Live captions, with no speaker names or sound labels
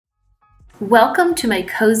Welcome to my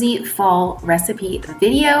cozy fall recipe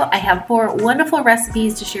video. I have 4 wonderful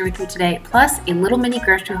recipes to share with you today, plus a little mini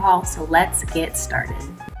grocery haul, so let's get started.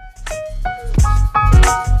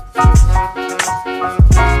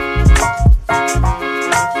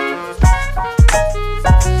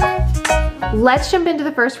 Let's jump into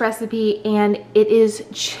the first recipe, and it is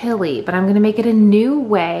chili, but I'm gonna make it a new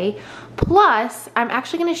way. Plus, I'm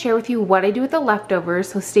actually gonna share with you what I do with the leftovers,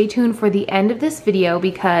 so stay tuned for the end of this video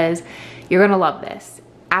because you're gonna love this.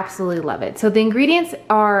 Absolutely love it. So the ingredients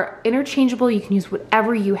are interchangeable. You can use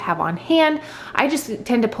whatever you have on hand. I just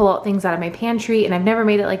tend to pull out things out of my pantry, and I've never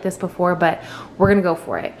made it like this before, but we're gonna go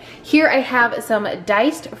for it. Here I have some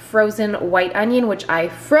diced frozen white onion, which I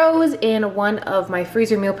froze in one of my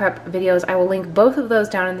freezer meal prep videos. I will link both of those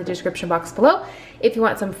down in the description box below if you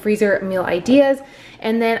want some freezer meal ideas.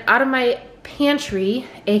 And then out of my pantry,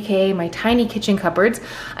 aka my tiny kitchen cupboards,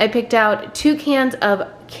 I picked out 2 cans of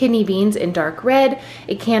kidney beans in dark red,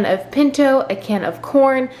 a can of pinto, a can of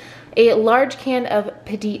corn, a large can of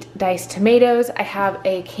petite diced tomatoes. I have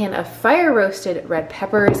a can of fire roasted red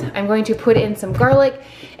peppers. I'm going to put in some garlic,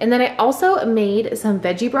 and then I also made some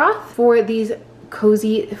veggie broth for these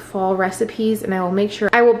cozy fall recipes, and I will make sure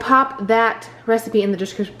I will pop that recipe in the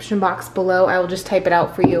description box below. I will just type it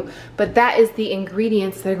out for you, but that is the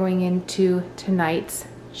ingredients that are going into tonight's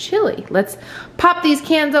chili. Let's pop these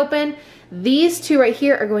cans open. These 2 right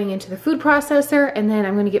here are going into the food processor, and then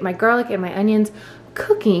I'm going to get my garlic and my onions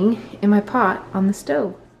cooking in my pot on the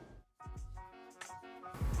stove.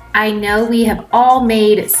 I know we have all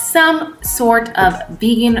made some sort of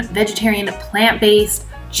vegan, vegetarian, plant-based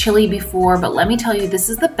chili before, but let me tell you, this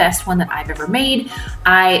is the best one that I've ever made.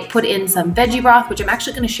 I put in some veggie broth, which I'm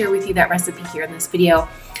actually going to share with you that recipe here in this video,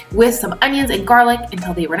 with some onions and garlic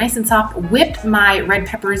until they were nice and soft. Whipped my red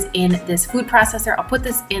peppers in this food processor. I'll put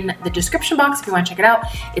this in the description box if you want to check it out.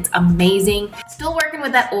 It's amazing. Still working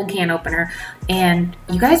with that old can opener, and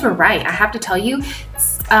you guys were right. I have to tell you,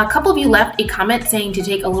 a couple of you left a comment saying to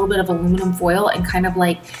take a little bit of aluminum foil and kind of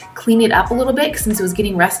like clean it up a little bit since it was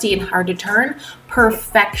getting rusty and hard to turn.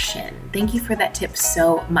 Perfection. Thank you for that tip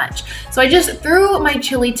so much. So I just threw my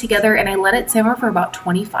chili together and I let it simmer for about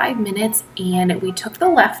 25 minutes, and we took the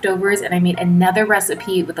leftovers and I made another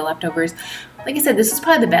recipe with the leftovers. Like I said, this is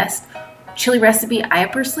probably the best chili recipe I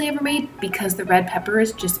personally ever made because the red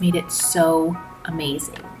peppers just made it so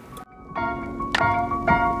amazing.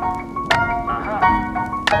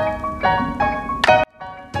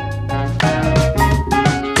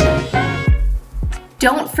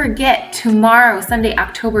 Don't forget, tomorrow, Sunday,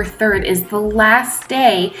 October 3rd, is the last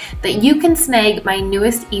day that you can snag my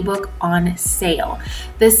newest ebook on sale.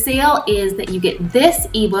 The sale is that you get this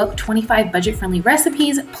ebook, 25 budget-friendly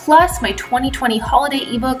recipes, plus my 2020 holiday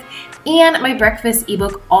ebook and my breakfast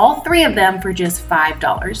ebook, all 3 of them for just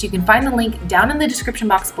 $5. You can find the link down in the description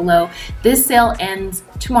box below. This sale ends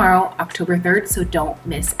tomorrow, October 3rd, so don't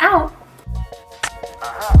miss out.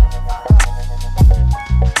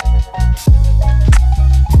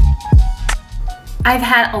 I've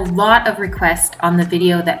had a lot of requests on the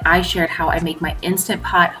video that I shared how I make my Instant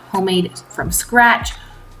Pot homemade from scratch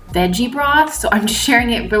veggie broth. So I'm just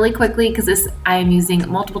sharing it really quickly because this I am using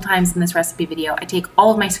multiple times in this recipe video. I take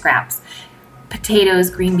all of my scraps,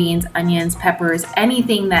 potatoes, green beans, onions, peppers,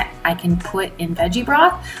 anything that I can put in veggie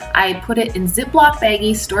broth. I put it in Ziploc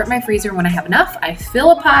baggies, store it in my freezer. When I have enough, I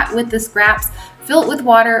fill a pot with the scraps, fill it with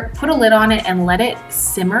water, put a lid on it, and let it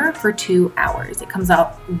simmer for 2 hours. It comes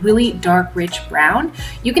out really dark, rich brown.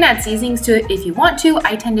 You can add seasonings to it if you want to.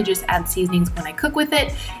 I tend to just add seasonings when I cook with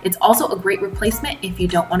it. It's also a great replacement if you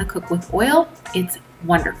don't want to cook with oil. It's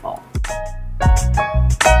wonderful.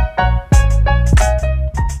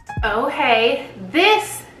 Oh hey,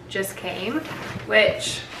 this just came,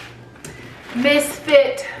 which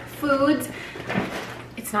Misfit Foods,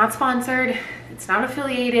 it's not sponsored, it's not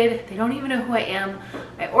affiliated, they don't even know who I am.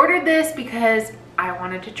 I ordered this because I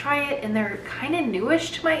wanted to try it, and they're kind of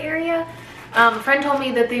newish to my area. A friend told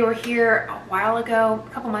me that they were here a while ago, a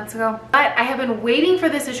couple months ago, but I have been waiting for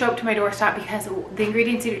this to show up to my doorstep because the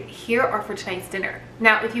ingredients here are for tonight's dinner.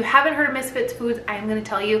 Now, if you haven't heard of Misfit Foods, I'm going to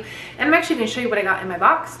tell you, and I'm actually going to show you what I got in my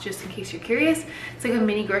box, just in case you're curious. It's like a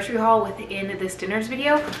mini grocery haul within this dinner's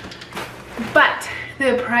video, but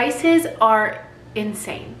the prices are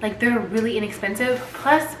insane. Like, they're really inexpensive,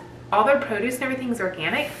 plus all their produce and everything is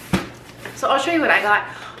organic. So I'll show you what I got.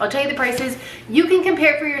 I'll tell you the prices. You can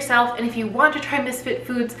compare it for yourself, and if you want to try Misfit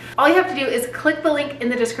Foods, all you have to do is click the link in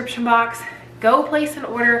the description box, go place an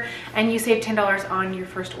order, and you save $10 on your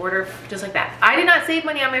first order, just like that. I did not save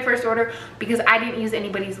money on my first order because I didn't use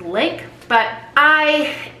anybody's link, but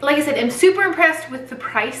like I said, am super impressed with the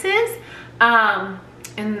prices.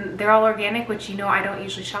 and they're all organic, which, you know, I don't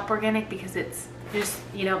usually shop organic because it's just,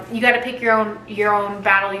 you know, you got to pick your own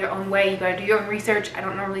battle, your own way. You got to do your own research. I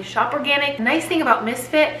don't normally shop organic. The nice thing about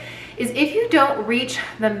Misfit is if you don't reach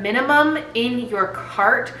the minimum in your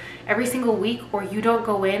cart every single week, or you don't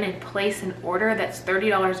go in and place an order that's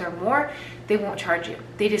 $30 or more, they won't charge you.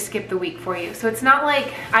 They just skip the week for you. So it's not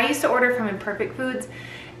like, I used to order from Imperfect Foods,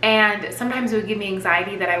 and sometimes it would give me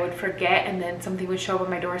anxiety that I would forget, and then something would show up on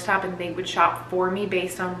my doorstep and they would shop for me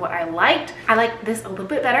based on what I liked. I like this a little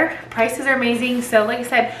bit better. Prices are amazing. So like I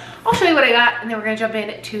said, I'll show you what I got, and then we're gonna jump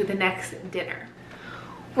into the next dinner.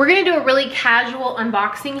 We're gonna do a really casual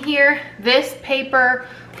unboxing here. This paper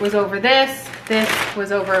was over this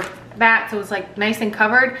was over that, so it's like nice and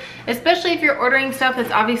covered, especially if you're ordering stuff that's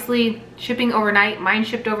obviously shipping overnight. Mine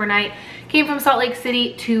shipped overnight, came from Salt Lake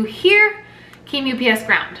City to here, came UPS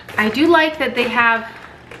ground. I do like that they have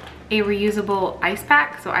a reusable ice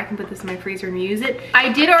pack, so I can put this in my freezer and use it.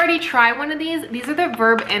 I did already try one of these. These are the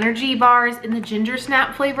Verb energy bars in the ginger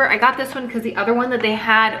snap flavor. I got this one because the other one that they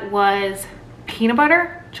had was peanut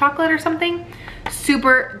butter chocolate or something.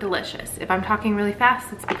 Super delicious. If I'm talking really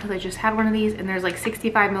fast, it's because I just had one of these, and there's like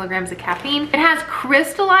 65 milligrams of caffeine. It has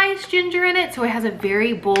crystallized ginger in it, so it has a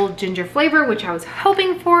very bold ginger flavor, which I was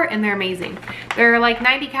hoping for, and they're amazing. They're like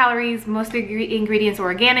 90 calories. Most of the ingredients are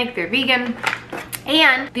organic. They're vegan.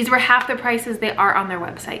 And these were half the prices they are on their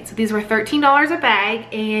website. So these were $13 a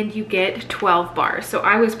bag, and you get 12 bars. So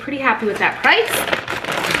I was pretty happy with that price.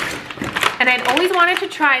 And I'd always wanted to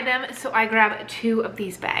try them, so I grabbed 2 of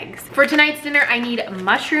these bags. For tonight's dinner, I need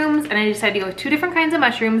mushrooms, and I decided to go with 2 different kinds of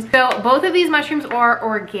mushrooms. So both of these mushrooms are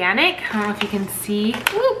organic. I don't know if you can see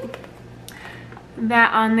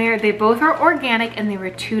that on there. They both are organic, and they were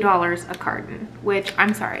 $2 a carton, which,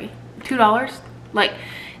 I'm sorry, $2? Like,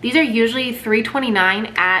 these are usually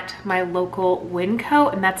 $3.29 at my local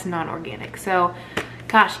Winco, and that's non-organic. So,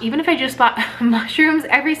 gosh, even if I just bought mushrooms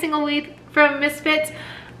every single week from Misfits,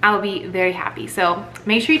 I'll be very happy. So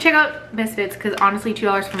make sure you check out Misfits, because honestly,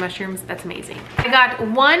 $2 for mushrooms, that's amazing. I got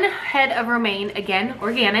 1 head of romaine, again,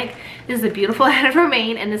 organic. This is a beautiful head of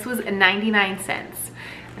romaine, and this was 99 cents.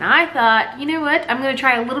 And I thought, you know what? I'm gonna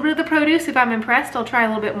try a little bit of the produce. If I'm impressed, I'll try a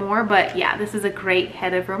little bit more. But yeah, this is a great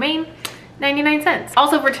head of romaine, 99 cents.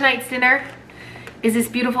 Also for tonight's dinner is this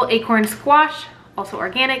beautiful acorn squash, also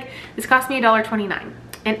organic. This cost me $1.29.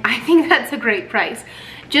 And I think that's a great price.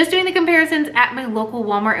 Just doing the comparisons at my local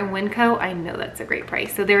Walmart and Winco, I know that's a great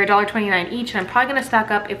price. So they're $1.29 each, and I'm probably gonna stock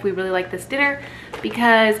up if we really like this dinner,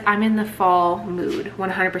 because I'm in the fall mood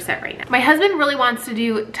 100% right now. My husband really wants to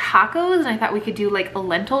do tacos, and I thought we could do like a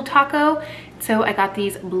lentil taco. So I got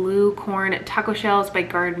these blue corn taco shells by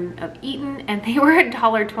Garden of Eden, and they were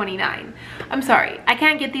 $1.29. I'm sorry, I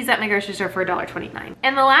can't get these at my grocery store for $1.29.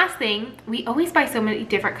 And the last thing, we always buy so many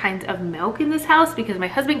different kinds of milk in this house because my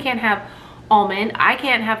husband can't have almond, I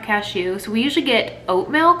can't have cashew, so we usually get oat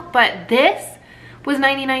milk, but this was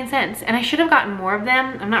 99 cents, and I should have gotten more of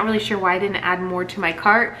them. I'm not really sure why I didn't add more to my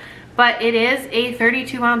cart, but it is a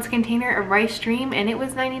 32-ounce container of rice stream, and it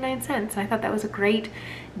was 99 cents. I thought that was a great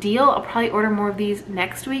deal. I'll probably order more of these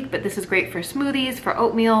next week, but this is great for smoothies, for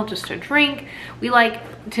oatmeal, just to drink. We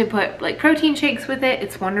like to put like protein shakes with it.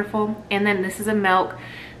 It's wonderful. And then this is a milk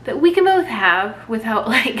that we can both have without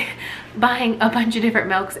like buying a bunch of different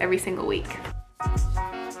milks every single week.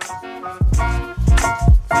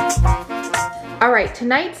 All right,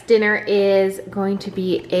 tonight's dinner is going to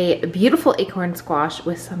be a beautiful acorn squash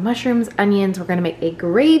with some mushrooms, onions. We're gonna make a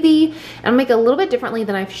gravy, and I'll make it a little bit differently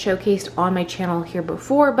than I've showcased on my channel here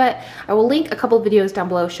before, but I will link a couple videos down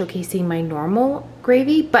below showcasing my normal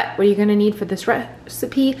gravy. But what you're gonna need for this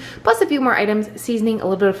recipe, plus a few more items, seasoning, a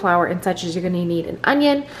little bit of flour and such, is you're gonna need an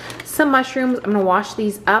onion, some mushrooms. I'm gonna wash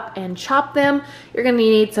these up and chop them. You're gonna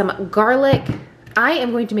need some garlic. I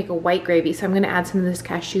am going to make a white gravy, so I'm gonna add some of this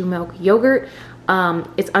cashew milk yogurt.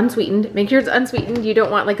 It's unsweetened. Make sure it's unsweetened. You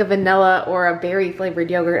don't want like a vanilla or a berry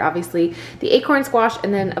flavored yogurt, obviously. The acorn squash,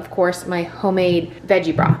 and then of course my homemade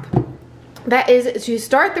veggie broth. That is to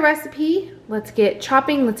start the recipe. Let's get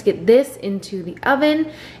chopping. Let's get this into the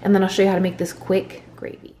oven, and then I'll show you how to make this quick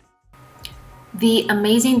gravy. The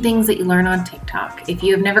amazing things that you learn on TikTok. If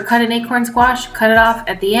you have never cut an acorn squash, cut it off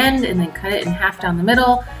at the end and then cut it in half down the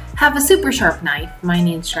middle. Have a super sharp knife. Mine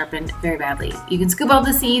needs sharpened very badly. You can scoop all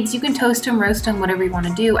the seeds, you can toast them, roast them, whatever you want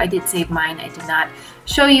to do. I did save mine. I did not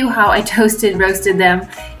show you how I roasted them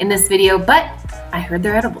in this video, but I heard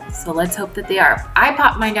they're edible, so let's hope that they are. I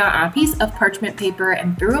popped mine down on a piece of parchment paper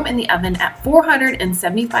and threw them in the oven at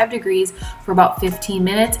 475 degrees for about 15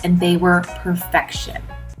 minutes, and they were perfection.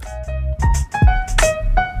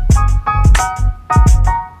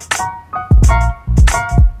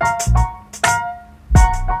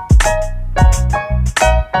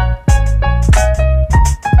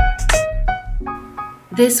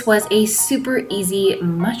 This was a super easy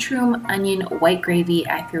mushroom onion white gravy.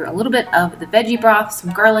 I threw a little bit of the veggie broth,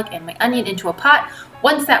 some garlic, and my onion into a pot.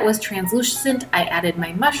 Once that was translucent, I added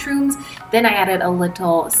my mushrooms. Then I added a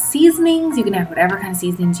little seasonings. You can add whatever kind of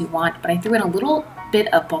seasonings you want, but I threw in a little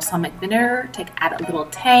bit of balsamic vinegar to add a little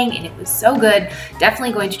tang, and it was so good.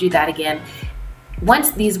 Definitely going to do that again.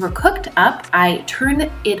 Once these were cooked up, I turned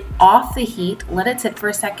it off the heat, let it sit for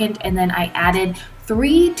a second, and then I added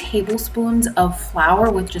 3 tablespoons of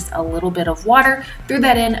flour with just a little bit of water, threw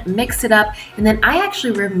that in, mixed it up, and then I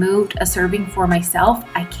actually removed a serving for myself.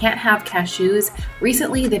 I can't have cashews.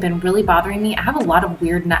 Recently, they've been really bothering me. I have a lot of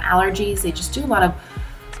weird nut allergies. They just do a lot of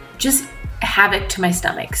havoc to my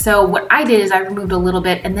stomach. So what I did is I removed a little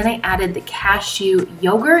bit, and then I added the cashew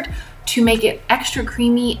yogurt to make it extra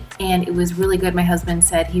creamy, and it was really good. My husband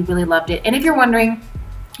said he really loved it. And if you're wondering,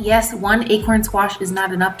 yes, 1 acorn squash is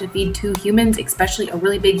not enough to feed 2 humans, especially a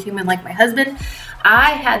really big human like my husband.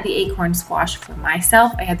 I had the acorn squash for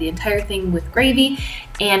myself. I had the entire thing with gravy,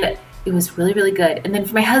 and it was really, really good. And then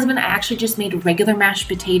for my husband, I actually just made regular mashed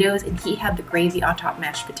potatoes, and he had the gravy on top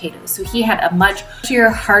mashed potatoes. So he had a much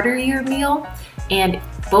heartier meal, and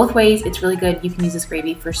both ways, it's really good. You can use this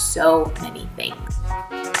gravy for so many things.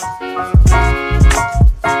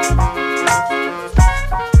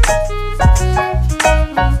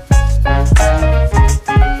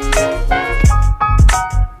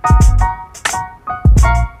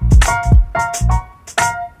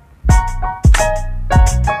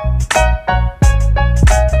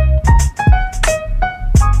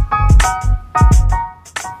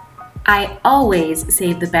 I always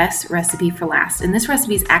save the best recipe for last, and this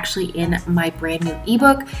recipe is actually in my brand new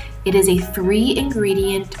ebook. It is a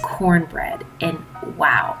 3-ingredient cornbread, and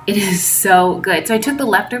wow, it is so good. So I took the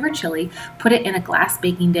leftover chili, put it in a glass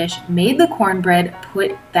baking dish, made the cornbread,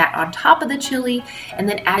 put that on top of the chili, and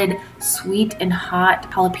then added sweet and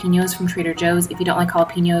hot jalapenos from Trader Joe's. If you don't like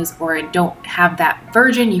jalapenos or don't have that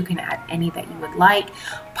version, you can add any that you would like.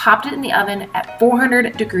 Popped it in the oven at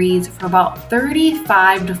 400 degrees for about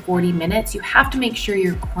 35 to 40 minutes. You have to make sure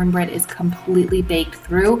your cornbread is completely baked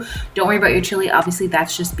through. Don't worry about your chili. Obviously,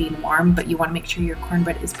 that's just being warm, but you want to make sure your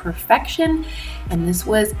cornbread is perfection. And this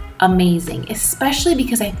was amazing, especially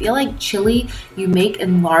because I feel like chili you make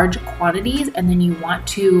in large quantities, and then you want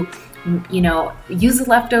to, you know, use the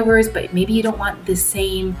leftovers, but maybe you don't want the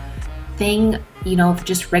same thing, you know,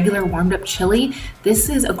 just regular warmed up chili. This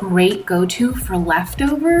is a great go-to for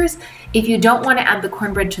leftovers. If you don't want to add the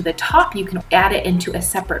cornbread to the top, you can add it into a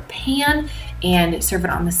separate pan and serve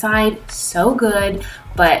it on the side. So good.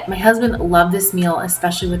 But my husband loved this meal,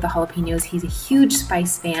 especially with the jalapenos. He's a huge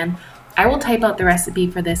spice fan. I will type out the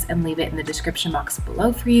recipe for this and leave it in the description box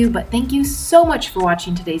below for you. But thank you so much for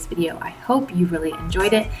watching today's video. I hope you really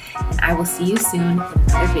enjoyed it, and I will see you soon in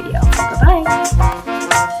another video.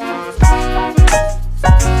 Bye-bye.